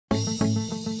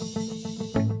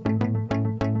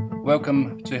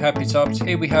welcome to Happy Tubs.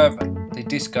 Here we have the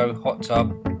disco hot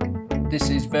tub. This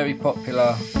is very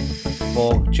popular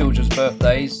for children's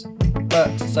birthdays,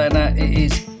 but saying that, it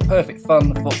is perfect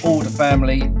fun for all the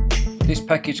family. This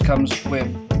package comes with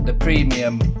the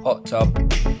premium hot tub,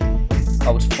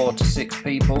 holds 4 to 6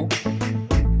 people.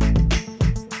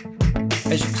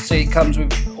 As you can see, it comes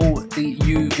with all the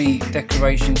UV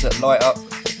decorations that light up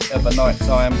at the night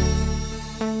time,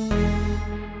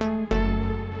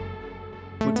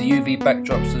 with the UV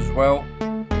backdrops as well.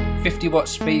 50-watt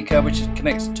speaker which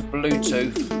connects to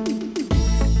Bluetooth.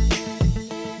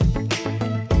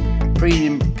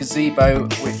 Premium gazebo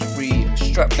which we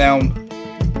strap down,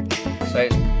 so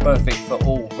it's perfect for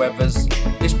all weathers.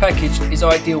 This package is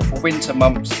ideal for winter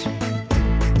months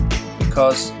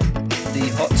because the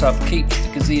hot tub keeps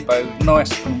the gazebo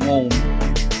nice and warm.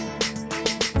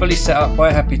 Fully set up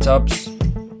by Happy Tubs.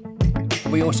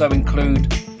 We also include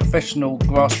professional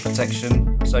grass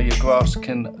protection, so your grass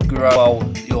can grow while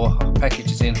your package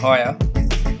is in hire.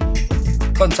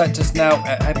 Contact us now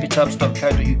at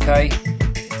happytubs.co.uk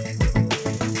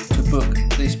to book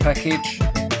this package.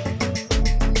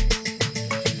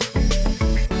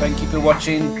 Thank you for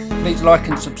watching. Please like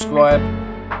and subscribe.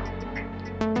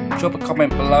 Drop a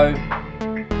comment below.